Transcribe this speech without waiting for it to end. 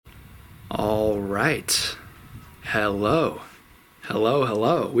All right. Hello.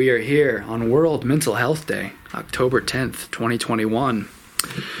 We are here on World Mental Health Day, October 10th, 2021.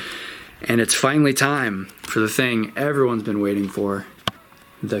 And it's finally time for the thing everyone's been waiting for,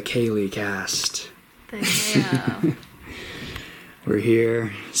 the Kaylee Cast. The We're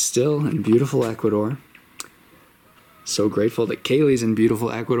here still in beautiful Ecuador. So grateful that Kaylee's in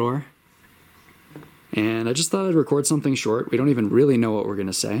beautiful Ecuador. And I just thought I'd record something short. We don't even really know what we're going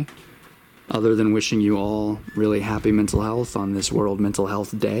to say, other than wishing you all really happy mental health on this World Mental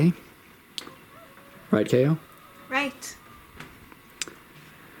Health Day. Right, Kayo? Right.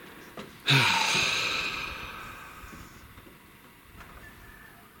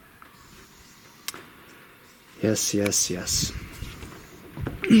 Yes.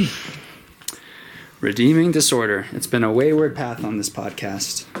 Redeeming disorder. It's been a wayward path on this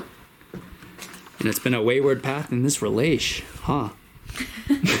podcast. And it's been a wayward path in this relation, huh?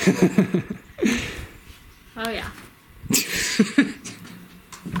 Oh, yeah.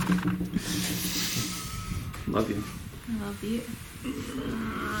 Love you. I love you.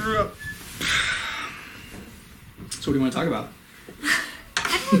 So what do you want to talk about?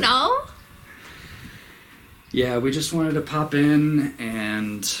 I don't know. Yeah, we just wanted to pop in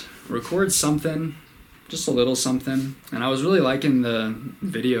and record something, just a little something. And I was really liking the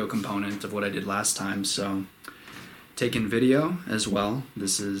video component of what I did last time, so taking video as well.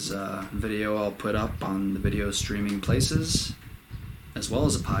 This is a video I'll put up on the video streaming places, as well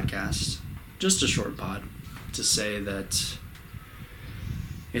as a podcast. Just a short pod to say that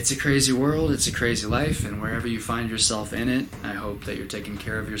it's a crazy world, it's a crazy life, and wherever you find yourself in it, I hope that you're taking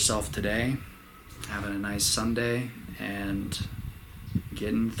care of yourself today, having a nice Sunday, and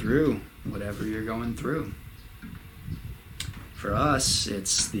getting through whatever you're going through. For us,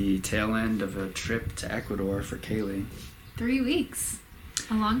 it's the tail end of a trip to Ecuador for Kaylee. 3 weeks.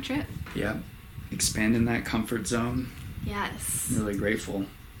 A long trip. Yep. Expanding that comfort zone. Yes. I'm really grateful.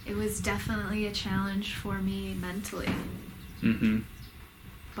 It was definitely a challenge for me mentally. Mm-hmm.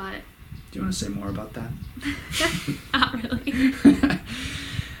 But... Do you want to say more about that? Not really.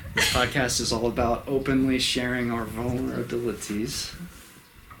 This podcast is all about openly sharing our vulnerabilities.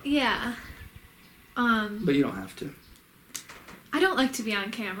 Yeah. But you don't have to. I don't like to be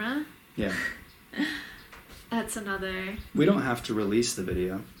on camera. Yeah. That's another... We don't have to release the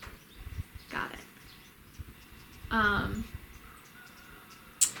video. Got it.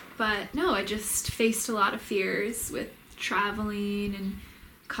 But no, I just faced a lot of fears with traveling and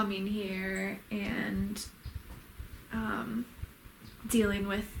coming here and dealing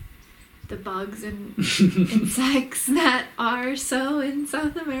with the bugs and insects that are so in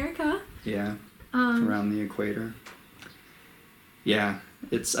South America. Yeah. Around the equator. Yeah.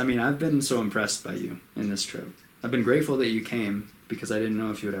 I've been so impressed by you in this trip. I've been grateful that you came because I didn't know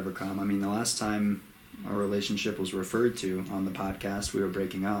if you would ever come. I mean, the last time our relationship was referred to on the podcast, we were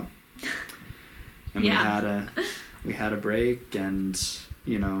breaking up. And yeah. we had a break and,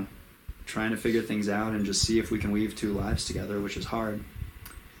 trying to figure things out and just see if we can weave two lives together, which is hard.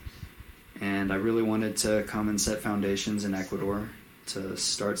 And I really wanted to come and set foundations in Ecuador to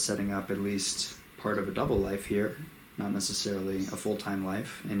start setting up at least part of a double life here, not necessarily a full-time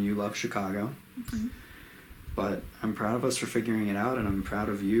life. And you love Chicago. Mm-hmm. But I'm proud of us for figuring it out, and I'm proud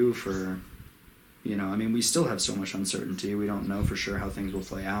of you for, we still have so much uncertainty. We don't know for sure how things will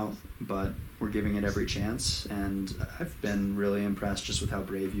play out, but we're giving it every chance. And I've been really impressed just with how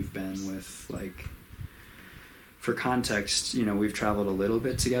brave you've been with, for context, we've traveled a little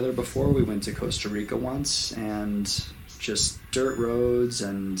bit together before. We went to Costa Rica once, and just dirt roads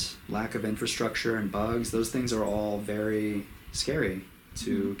and lack of infrastructure and bugs, those things are all very scary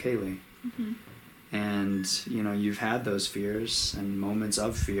to Kaylee. Mm-hmm. And, you've had those fears and moments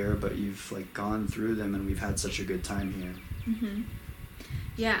of fear, but you've, gone through them, and we've had such a good time here. Mm-hmm.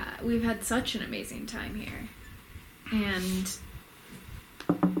 Yeah, we've had such an amazing time here. And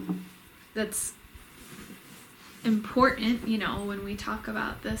that's important, when we talk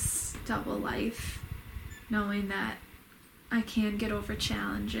about this double life, knowing that I can get over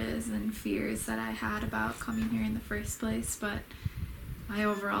challenges and fears that I had about coming here in the first place, but my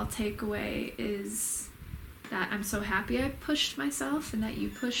overall takeaway is that I'm so happy I pushed myself and that you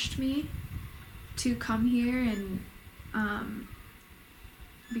pushed me to come here, and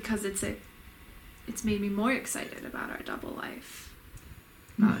because it's made me more excited about our double life,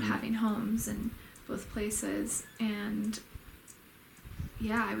 about Mm-hmm. having homes in both places. And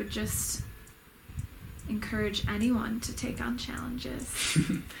yeah, I would just encourage anyone to take on challenges.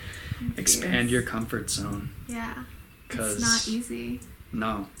 Expand your comfort zone. Yeah. 'Cause It's not easy.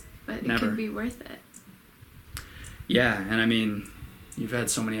 No. But it Never. could be worth it. Yeah, and you've had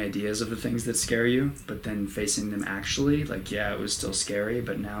so many ideas of the things that scare you, but then facing them actually, like, yeah, it was still scary,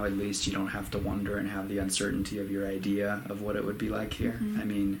 but now at least you don't have to wonder and have the uncertainty of your idea of what it would be like here. I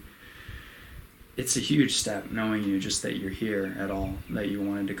mean, it's a huge step knowing you just that you're here at all, that you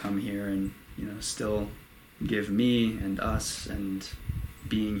wanted to come here and, you know, still give me and us and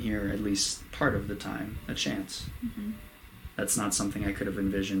being here at least part of the time a chance. That's not something I could have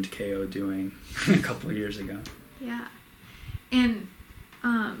envisioned KO doing a couple of years ago. Yeah. And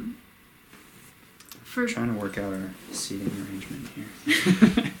for trying to work out our seating arrangement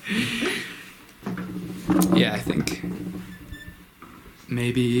here. Yeah, I think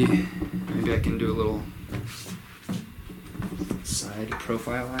maybe I can do a little side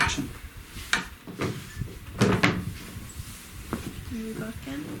profile action. we both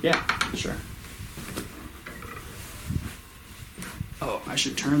can. Yeah, sure. Oh, I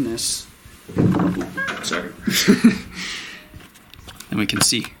should turn this. Sorry. And we can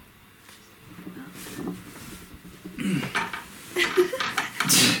see.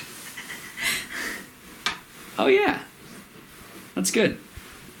 Oh yeah, that's good.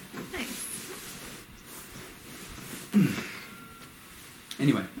 Nice.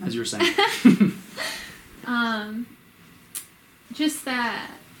 Anyway, as you were saying. Just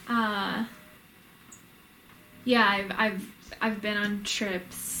that. Yeah, I've been on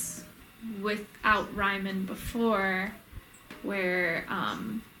trips without Ryman before, where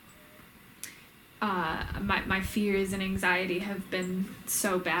my fears and anxiety have been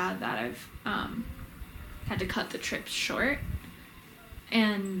so bad that I've had to cut the trip short.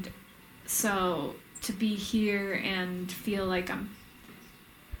 And so to be here and feel like I'm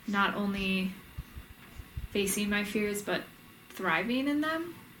not only facing my fears but thriving in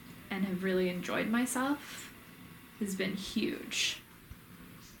them and have really enjoyed myself has been huge.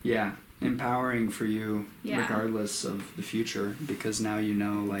 Yeah, empowering for you, Yeah. regardless of the future, because now you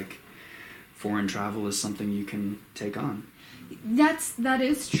know, like, foreign travel is something you can take on. That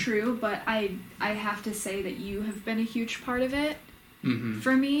is true, but I have to say that you have been a huge part of it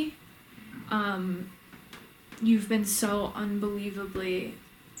for me. You've been so unbelievably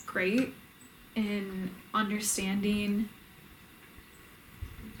great in understanding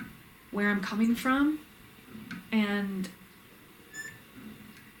where I'm coming from and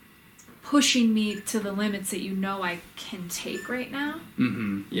pushing me to the limits that you know I can take right now.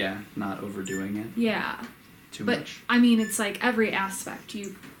 Yeah, not overdoing it Yeah. too But, much. I mean, it's like every aspect.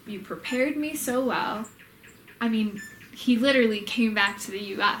 You prepared me so well. I mean, he literally came back to the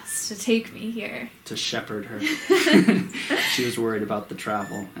U.S. to take me here. To shepherd her. She was worried about the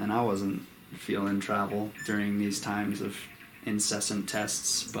travel, and I wasn't feeling travel during these times of incessant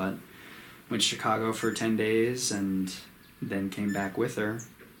tests, but went to Chicago for 10 days and then came back with her,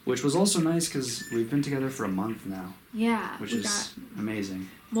 which was also nice because we've been together for a month now. Yeah. Which we is got amazing.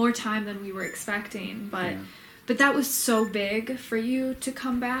 more time than we were expecting, but... Yeah. But that was so big for you to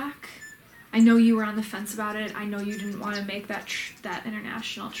come back. I know you were on the fence about it. I know you didn't want to make that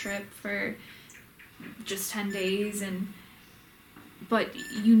international trip for just 10 days, but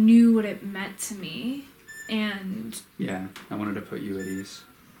you knew what it meant to me, and Yeah, I wanted to put you at ease.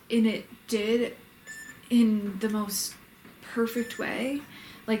 it did in the most perfect way.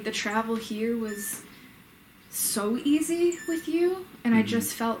 Like, the travel here was so easy with you, and I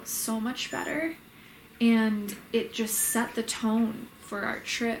just felt so much better. And it just set the tone for our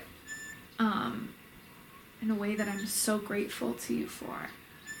trip in a way that I'm so grateful to you for.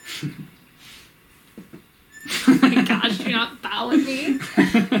 Oh my gosh, you're not following me. You've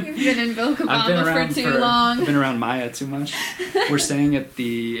been in Vilcabamba for too long. I've been around Maya too much. We're staying at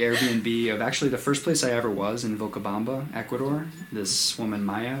the Airbnb of actually the first place I ever was in Vilcabamba, Ecuador. This woman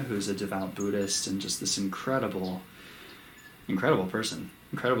Maya, who's a devout Buddhist and just this incredible person.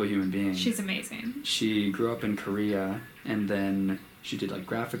 Incredible human being. She's amazing. She grew up in Korea, and then she did like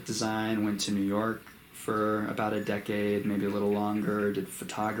graphic design, went to New York for about a decade, maybe a little longer, did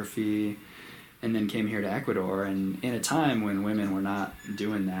photography, and then came here to Ecuador. And in a time when women were not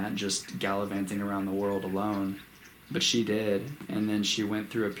doing that, just gallivanting around the world alone, but she did. And then she went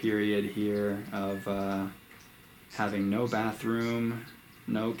through a period here of having no bathroom,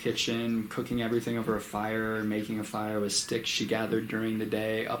 no kitchen, cooking everything over a fire, making a fire with sticks she gathered during the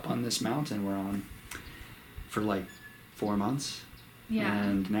day up on this mountain we're on for like 4 months. Yeah.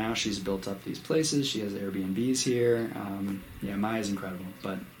 And now she's built up these places. She has Airbnbs here. Yeah, Maya's incredible,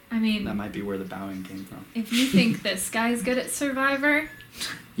 but I mean, that might be where the bowing came from. if you think this guy's good at Survivor,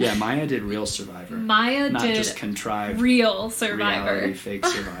 Yeah, Maya did real Survivor. Maya not did just contrived real Survivor. reality fake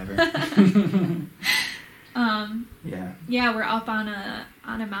Survivor. Yeah. Yeah, we're up on a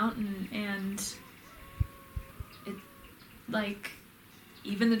mountain, and it, like,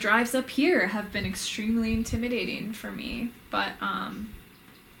 even the drives up here have been extremely intimidating for me. But I'm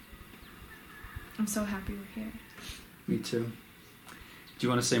so happy we're here. Me too. Do you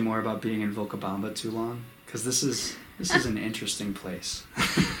want to say more about being in Vilcabamba too long? Because this is an interesting place.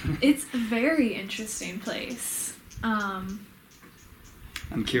 It's a very interesting place. I'm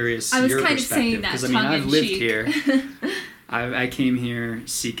curious I was your kind of saying perspective, that because I've lived tongue-in-cheek. here. I came here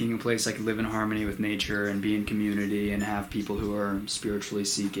seeking a place I could live in harmony with nature and be in community and have people who are spiritually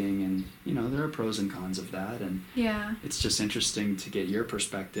seeking, and there are pros and cons of that, and Yeah. it's just interesting to get your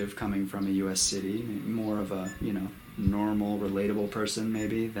perspective coming from a U.S. city, more of a normal, relatable person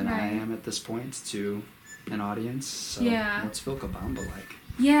maybe than I Right. am at this point, to an audience. So Yeah. what's Vilcabamba like?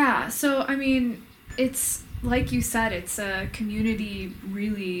 Yeah, so I mean, it's like you said, it's a community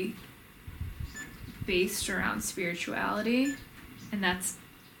really based around spirituality, and that's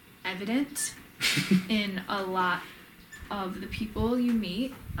evident in a lot of the people you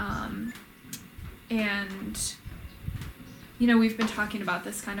meet. And we've been talking about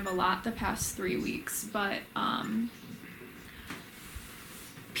this kind of a lot the past 3 weeks, but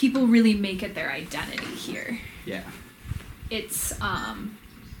people really make it their identity here. Yeah. It's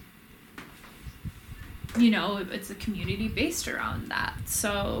it's a community based around that.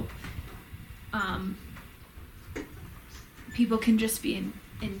 So people can just be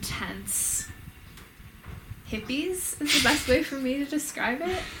intense hippies is the best way for me to describe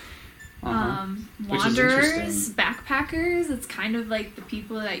it. Which is Wanderers, interesting. backpackers, it's kind of like the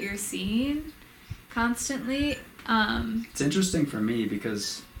people that you're seeing constantly. It's interesting for me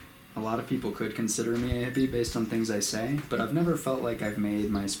because a lot of people could consider me a hippie based on things I say, but I've never felt like I've made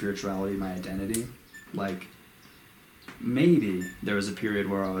my spirituality my identity. Like, maybe there was a period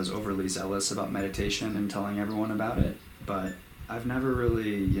where I was overly zealous about meditation and telling everyone about it, but I've never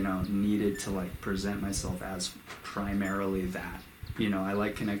really, needed to, present myself as primarily that. I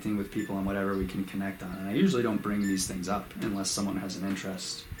like connecting with people on whatever we can connect on, and I usually don't bring these things up unless someone has an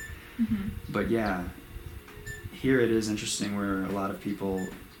interest. Mm-hmm. But yeah, here it is interesting where a lot of people,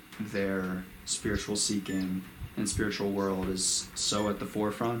 their spiritual seeking and spiritual world is so at the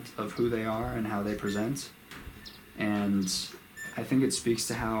forefront of who they are and how they present. And I think it speaks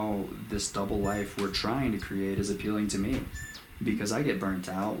to how this double life we're trying to create is appealing to me, because I get burnt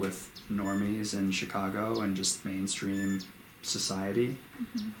out with normies in Chicago and just mainstream society.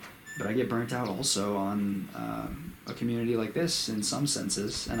 Mm-hmm. But I get burnt out also on a community like this in some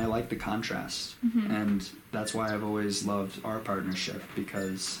senses, and I like the contrast. Mm-hmm. And that's why I've always loved our partnership,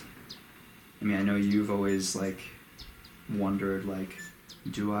 because, I know you've always, wondered,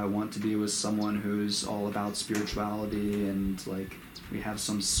 do I want to be with someone who's all about spirituality and, we have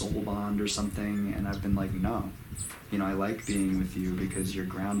some soul bond or something? And I've been like, no. I like being with you because you're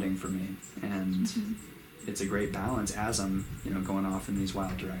grounding for me. And Mm-hmm. it's a great balance as I'm, going off in these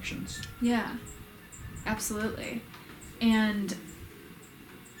wild directions. Yeah, absolutely. And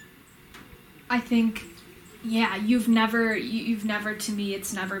I think, you've never, to me,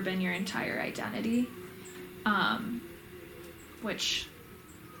 it's never been your entire identity, which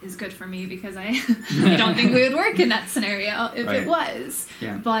is good for me because I don't think we would work in that scenario if Right. it was.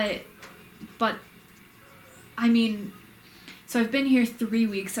 Yeah. But so I've been here 3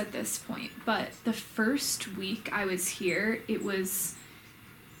 weeks at this point, but the first week I was here, it was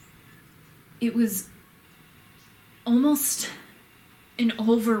almost an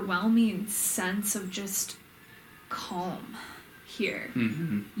overwhelming sense of just calm here.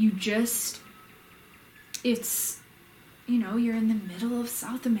 Mm-hmm. You're in the middle of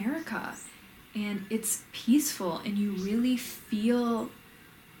South America, and it's peaceful, and you really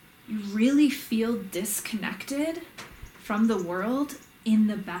feel disconnected from the world in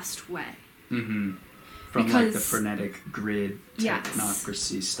the best way. Mm-hmm. From Because- the frenetic grid Yes.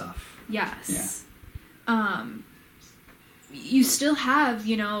 technocracy stuff. Yes. You still have,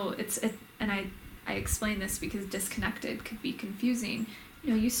 and I explain this because disconnected could be confusing.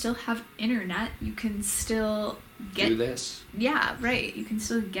 You still have internet. You can still get... Do this. Yeah, right. You can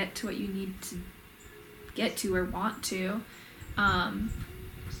still get to what you need to get to or want to.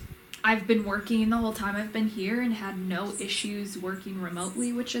 I've been working the whole time I've been here and had no issues working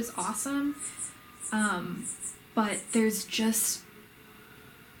remotely, which is awesome. But there's just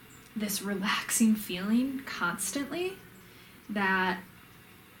this relaxing feeling constantly that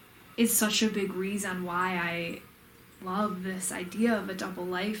is such a big reason why I love this idea of a double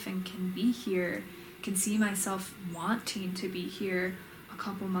life and can be here, can see myself wanting to be here a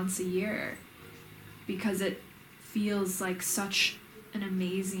couple months a year, because it feels like such an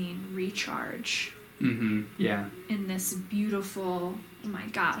amazing recharge. Mm-hmm. Yeah. In this beautiful, oh my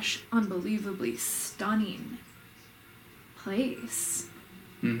gosh, unbelievably stunning place.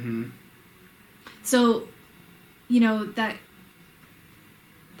 Mm-hmm. So,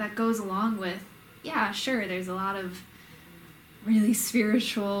 that goes along with, yeah, sure, there's a lot of really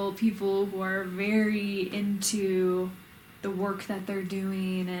spiritual people who are very into the work that they're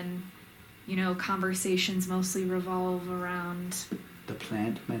doing, and conversations mostly revolve around the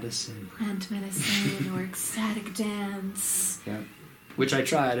plant medicine or ecstatic dance. Yeah, which I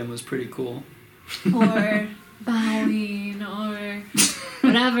tried and was pretty cool. Or bowing or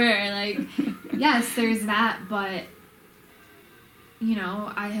whatever. Like, yes, there's that, but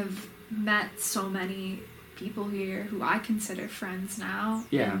I have met so many people here who I consider friends now,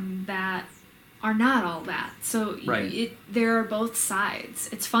 and that are not all that. So right. There are both sides.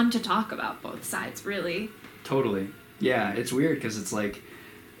 It's fun to talk about both sides, really. Totally. Yeah, it's weird because it's like,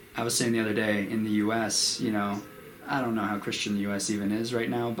 I was saying the other day, in the U.S., I don't know how Christian the U.S. even is right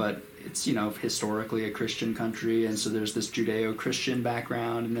now, but it's, historically a Christian country, and so there's this Judeo-Christian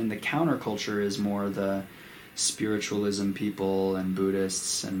background, and then the counterculture is more the spiritualism people and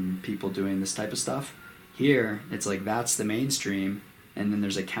Buddhists and people doing this type of stuff. Here, it's like that's the mainstream, and then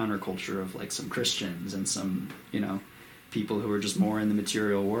there's a counterculture of like some Christians and some, people who are just more in the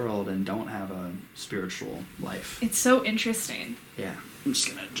material world and don't have a spiritual life. It's so interesting. Yeah. I'm just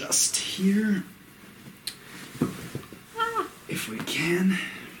going to adjust here. If we can.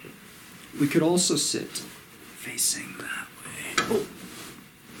 We could also sit facing that way. Oh.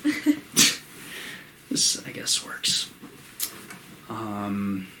 This, I guess, works.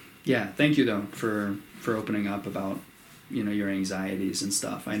 Yeah, thank you, though, for opening up about, your anxieties and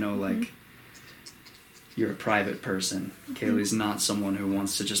stuff. I know, like, you're a private person. Kaylee's not someone who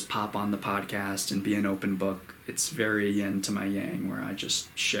wants to just pop on the podcast and be an open book. It's very yin to my yang, where I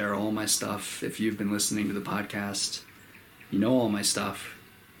just share all my stuff. If you've been listening to the podcast, you know all my stuff.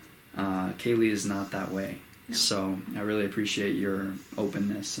 Kaylee is not that way. No. So I really appreciate your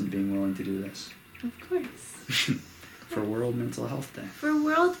openness and being willing to do this. Of course. For World Mental Health Day. For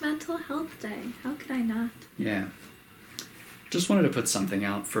World Mental Health Day. How could I not? Yeah. Just wanted to put something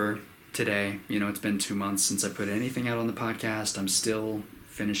out for today. It's been 2 months since I put anything out on the podcast. I'm still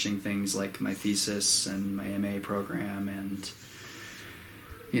finishing things like my thesis and my MA program and,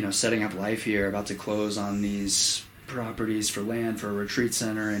 setting up life here, about to close on these properties for land for a retreat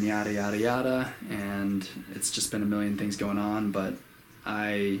center and yada, yada, yada. And it's just been a million things going on, but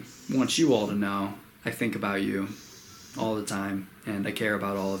I want you all to know I think about you all the time, and I care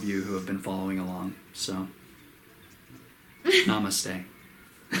about all of you who have been following along. So, namaste.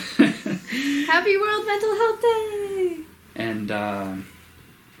 Happy World Mental Health Day! And,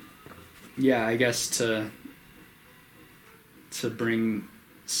 yeah, I guess to bring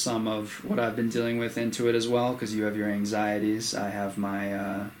some of what I've been dealing with into it as well, because you have your anxieties, I have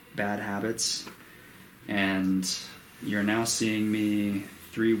my bad habits, and you're now seeing me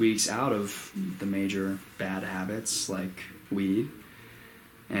 3 weeks out of the major bad habits like weed,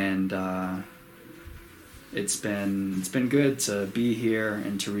 and it's been good to be here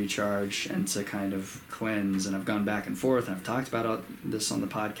and to recharge and to kind of cleanse. And I've gone back and forth, and I've talked about this on the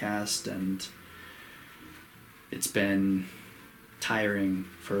podcast, and it's been tiring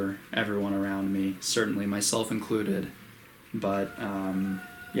for everyone around me, certainly myself included. But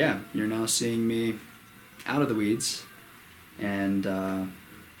yeah, you're now seeing me out of the weeds, and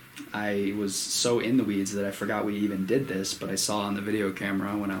I was so in the weeds that I forgot we even did this, but I saw on the video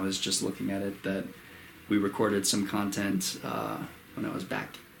camera when I was just looking at it that we recorded some content when I was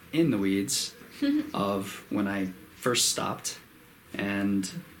back in the weeds of when I first stopped. And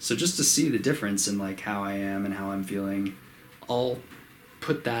so just to see the difference in like how I am and how I'm feeling, I'll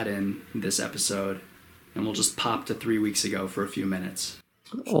put that in this episode, and we'll just pop to 3 weeks ago for a few minutes.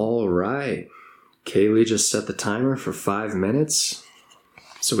 All right. Kaylee just set the timer for 5 minutes.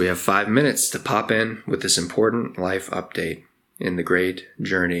 So we have 5 minutes to pop in with this important life update in the great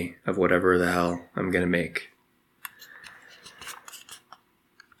journey of whatever the hell I'm going to make.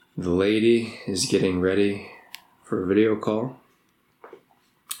 The lady is getting ready for a video call.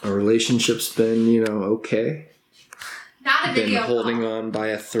 Our relationship's been, okay. Not a video call. Been holding on by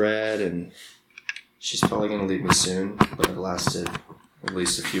a thread, and she's probably going to leave me soon, but it lasted at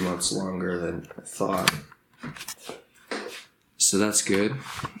least a few months longer than I thought. So that's good.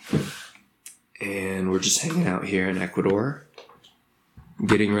 And we're just hanging out here in Ecuador,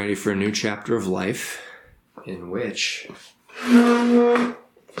 getting ready for a new chapter of life in which I'm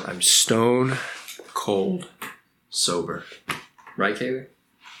stone cold sober. Right, Kaylee?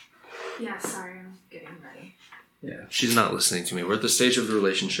 Yeah, sorry, I'm getting ready. Yeah, she's not listening to me. We're at the stage of the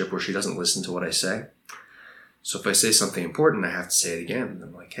relationship where she doesn't listen to what I say. So if I say something important, I have to say it again. And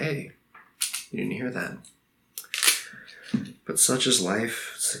I'm like, hey, you didn't hear that. But such is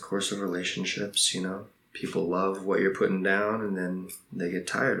life. It's the course of relationships, People love what you're putting down and then they get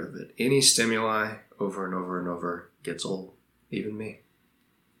tired of it. Any stimuli over and over and over gets old. Even me.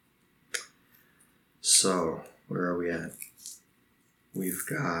 So, where are we at? We've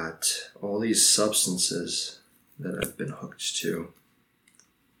got all these substances that I've been hooked to.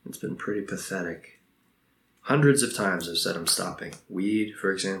 It's been pretty pathetic. Hundreds of times I've said I'm stopping. Weed,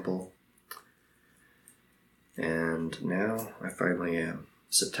 for example. And now I finally am.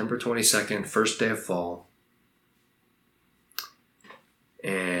 September 22nd, first day of fall.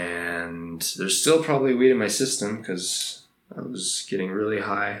 And there's still probably weed in my system because I was getting really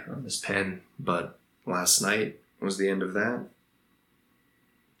high on this pen. But last night was the end of that.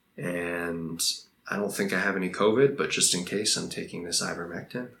 And I don't think I have any COVID, but just in case, I'm taking this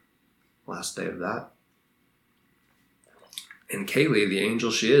ivermectin. Last day of that. And Kaylee, the angel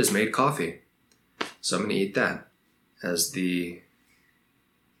she is, made coffee. So I'm going to eat that as the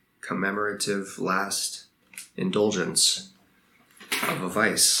commemorative last indulgence of a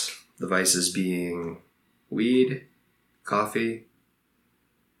vice. The vices being weed, coffee.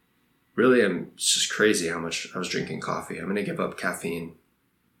 Really, it's just crazy how much I was drinking coffee. I'm going to give up caffeine.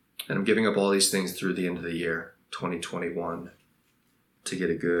 And I'm giving up all these things through the end of the year, 2021, to get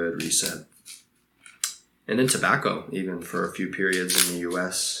a good reset. And then tobacco, even for a few periods in the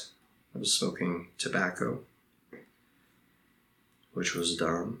US. I was smoking tobacco, which was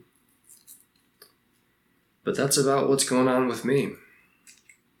dumb. But that's about what's going on with me.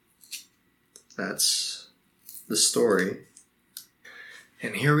 That's the story.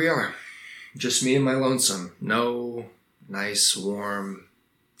 And here we are. Just me and my lonesome. No nice, warm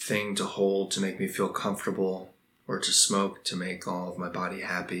thing to hold to make me feel comfortable or to smoke to make all of my body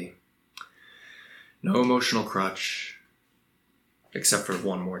happy. No emotional crutch. Except for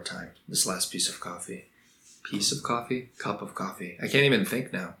one more time. This last piece of coffee. Piece of coffee? Cup of coffee. I can't even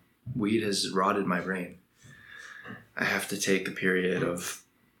think now. Weed has rotted my brain. I have to take a period of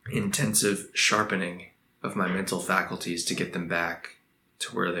intensive sharpening of my mental faculties to get them back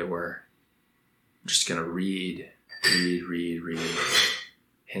to where they were. I'm just going to read.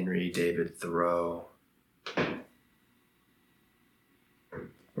 Henry David Thoreau.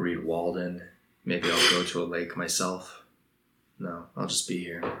 Read Walden. Maybe I'll go to a lake myself. No, I'll just be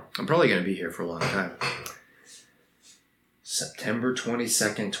here. I'm probably going to be here for a long time. September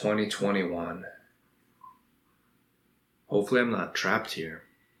 22nd, 2021. Hopefully I'm not trapped here.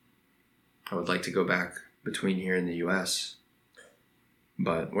 I would like to go back between here and the US.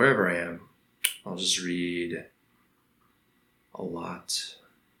 But wherever I am, I'll just read a lot.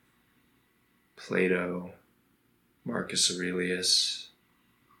 Plato, Marcus Aurelius,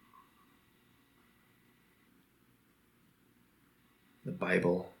 the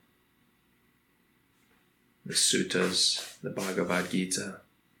Bible, the Suttas, the Bhagavad Gita,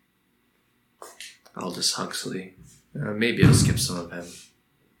 Aldous Huxley. Maybe I'll skip some of him.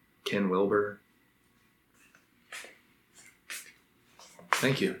 Ken Wilber.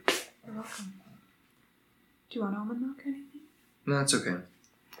 Thank you. You're welcome. Do you want almond milk or anything? No, that's okay.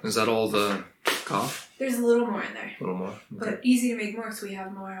 Is that all the cough? There's a little more in there. A little more? Okay. But easy to make more so we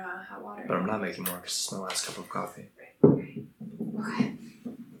have more hot water. But I'm not making more because it's my last cup of coffee. Okay.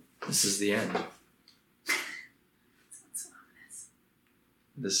 This is the end. That's ominous.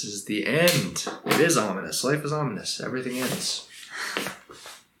 This is the end. It is ominous. Life is ominous. Everything ends.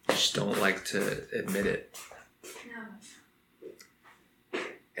 I just don't like to admit it. No.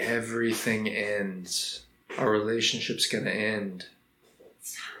 Everything ends. Our relationship's gonna end.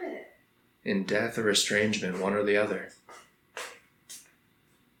 Stop it. In death or estrangement, one or the other.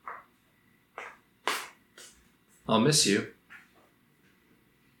 I'll miss you.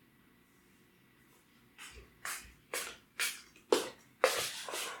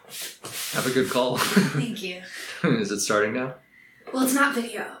 Have a good call. Thank you. Is it starting now? Well, it's not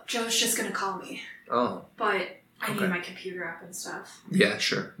video. Joe's just gonna call me. Oh. But I Okay. need my computer up and stuff. Yeah,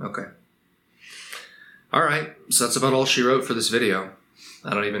 sure. Okay. All right. So that's about all she wrote for this video.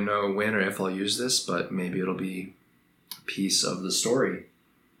 I don't even know when or if I'll use this, but maybe it'll be a piece of the story.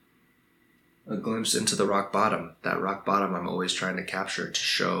 A glimpse into the rock bottom. That rock bottom I'm always trying to capture to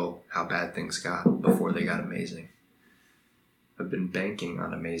show how bad things got before they got amazing. I've been banking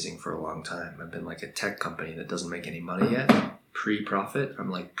on amazing for a long time. I've been like a tech company that doesn't make any money yet. Pre-profit.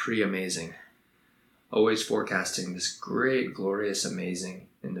 I'm like pre-amazing. Always forecasting this great, glorious, amazing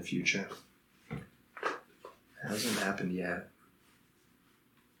in the future. It hasn't happened yet.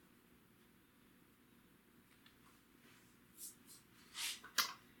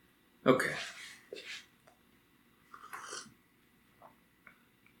 Okay.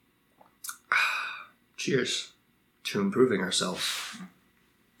 Cheers to improving ourselves.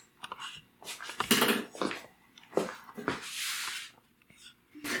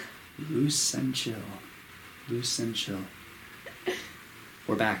 Loose and chill. Loose and chill.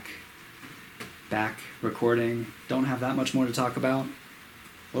 We're back. Back, recording. Don't have that much more to talk about.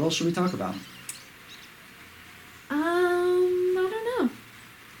 What else should we talk about? I don't know.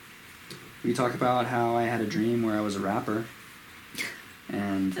 We talk about how I had a dream where I was a rapper.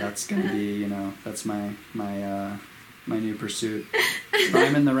 And that's gonna be, you know, that's my new pursuit.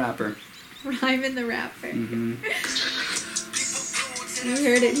 Rhyme the rapper. Rhyme the rapper. Mm-hmm. You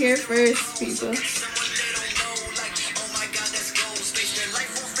heard it here first, people.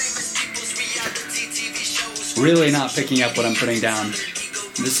 Really not picking up what I'm putting down.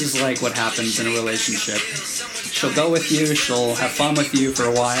 This is like what happens in a relationship. She'll go with you, she'll have fun with you for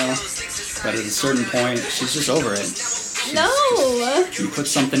a while, but at a certain point, she's just over it. No! You put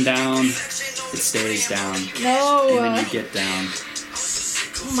something down, it stays down. No! And then you get down.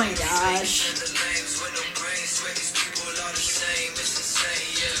 Oh my gosh.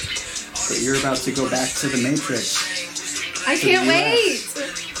 But you're about to go back to the Matrix. I can't wait!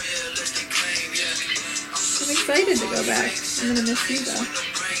 I'm excited to go back. I'm gonna miss you though.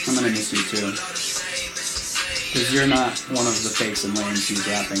 I'm gonna miss you too. Because you're not one of the fakes and lanes he's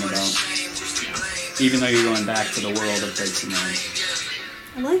rapping about. Even though you're going back to the world of fakes and lanes.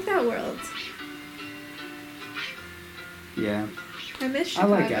 I like that world. Yeah. I miss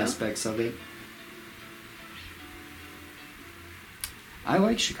Chicago. I like aspects of it. I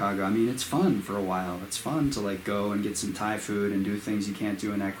like Chicago. I mean, it's fun for a while. It's fun to like go and get some Thai food and do things you can't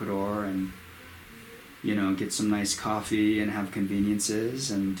do in Ecuador, and you know, get some nice coffee and have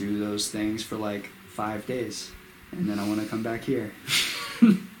conveniences and do those things for like 5 days. And then I want to come back here.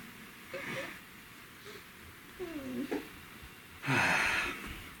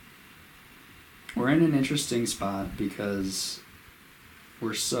 We're in an interesting spot because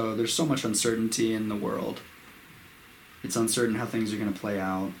there's so much uncertainty in the world. It's uncertain how things are going to play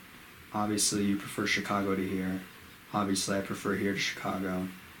out. Obviously, you prefer Chicago to here. Obviously, I prefer here to Chicago.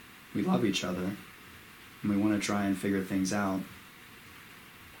 We love each other, and we want to try and figure things out.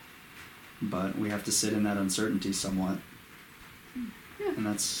 But we have to sit in that uncertainty somewhat. Yeah. And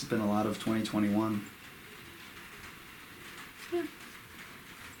that's been a lot of 2021. Yeah.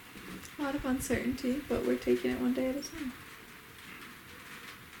 A lot of uncertainty, but we're taking it one day at a time.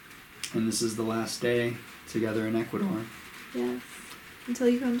 And this is the last day together in Ecuador. Yes. Until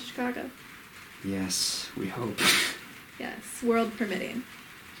you come to Chicago. Yes, we hope. Yes. World permitting.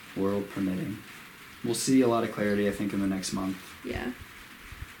 World permitting. We'll see a lot of clarity, I think, in the next month. Yeah.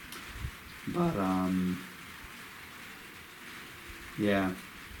 But, yeah.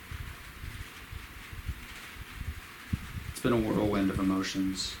 It's been a whirlwind of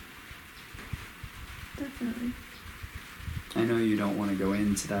emotions. Definitely. I know you don't want to go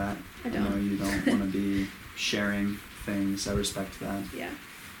into that. I don't. know you don't want to be sharing things. I respect that. Yeah.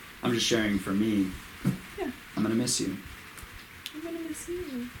 I'm just sharing for me. Yeah. I'm going to miss you. I'm gonna miss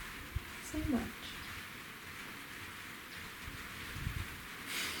you so much.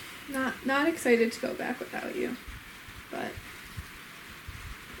 Not excited to go back without you, but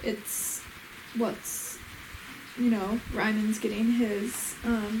it's what's, you know, Ryman's getting his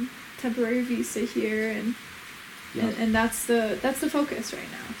temporary visa here, and Yep. and that's the focus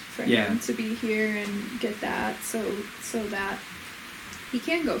right now for him to be here and get that so that he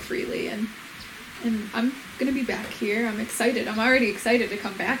can go freely, and I'm gonna be back here. I'm excited. I'm already excited to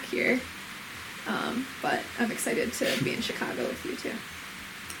come back here, but I'm excited to be in Chicago with you too.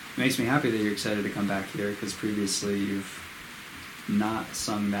 It makes me happy that you're excited to come back here, because previously you've not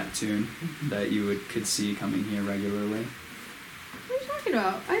sung that tune that you could see coming here regularly. What are you talking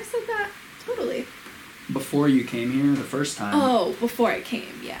about? I've said that totally. Before you came here the first time. Oh, before I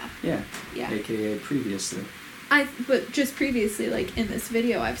came, yeah. Yeah. Yeah. AKA previously. But just previously, like in this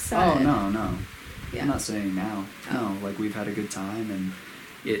video, I've said. Oh, no. Yeah. I'm not saying now. Oh. No, like we've had a good time, and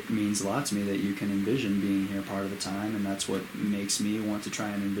it means a lot to me that you can envision being here part of the time, and that's what makes me want to try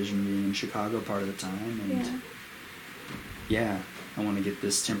and envision being in Chicago part of the time. And yeah, I want to get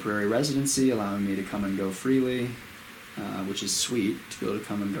this temporary residency, allowing me to come and go freely, which is sweet, to be able to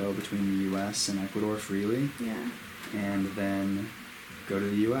come and go between the U.S. and Ecuador freely. Yeah. And then go to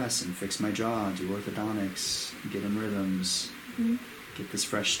the U.S. and fix my jaw, do orthodontics, get in rhythms, get this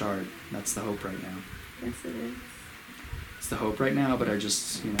fresh start. That's the hope right now. Yes, it is. It's the hope right now, but I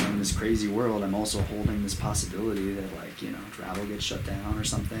just, you know, in this crazy world, I'm also holding this possibility that, like, you know, travel gets shut down or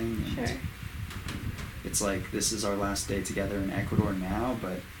something. And Sure. it's like, this is our last day together in Ecuador now,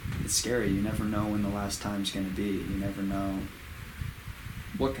 but it's scary. You never know when the last time's going to be. You never know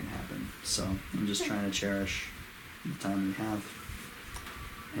what can happen. So I'm just trying to cherish the time we have,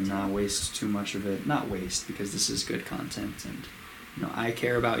 and not waste too much of it. Not waste, because this is good content, and I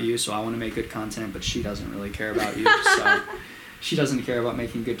care about you, so I want to make good content, but she doesn't really care about you, so she doesn't care about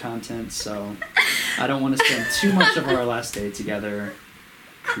making good content, so I don't want to spend too much of our last day together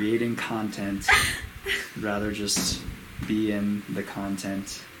creating content. I'd rather just be in the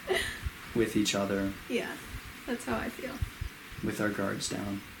content with each other. Yeah, that's how I feel. With our guards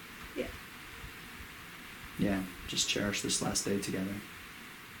down. Yeah. Yeah, just cherish this last day together.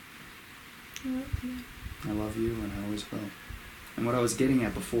 I love you. I love you, and I always will. And what I was getting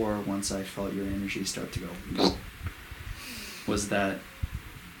at before, once I felt your energy start to go, was that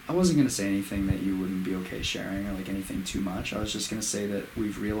I wasn't going to say anything that you wouldn't be okay sharing, or like anything too much. I was just going to say that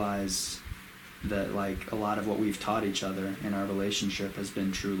we've realized that like a lot of what we've taught each other in our relationship has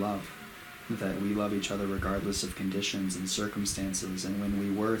been true love. That we love each other regardless of conditions and circumstances. And when we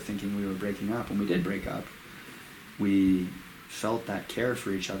were thinking we were breaking up, when we did break up, we felt that care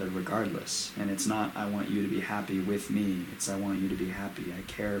for each other regardless. And it's not, I want you to be happy with me. It's, I want you to be happy. I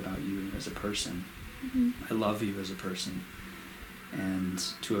care about you as a person. Mm-hmm. I love you as a person. And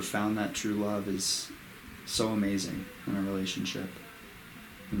to have found that true love is so amazing in a relationship.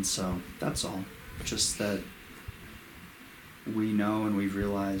 And so that's all. Just that we know and we've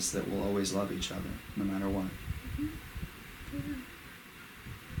realized that we'll always love each other, no matter what. Mm-hmm. Yeah.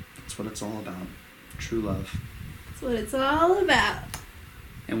 That's what it's all about. True love. That's what it's all about.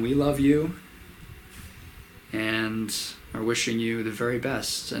 And we love you and are wishing you the very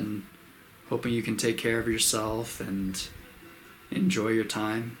best and hoping you can take care of yourself and enjoy your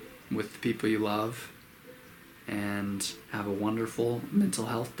time with the people you love and have a wonderful Mental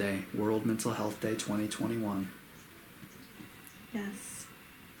Health Day, World Mental Health Day 2021. Yes.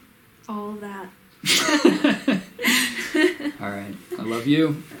 All of that. All right. I love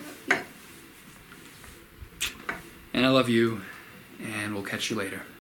you. And I love you. And we'll catch you later.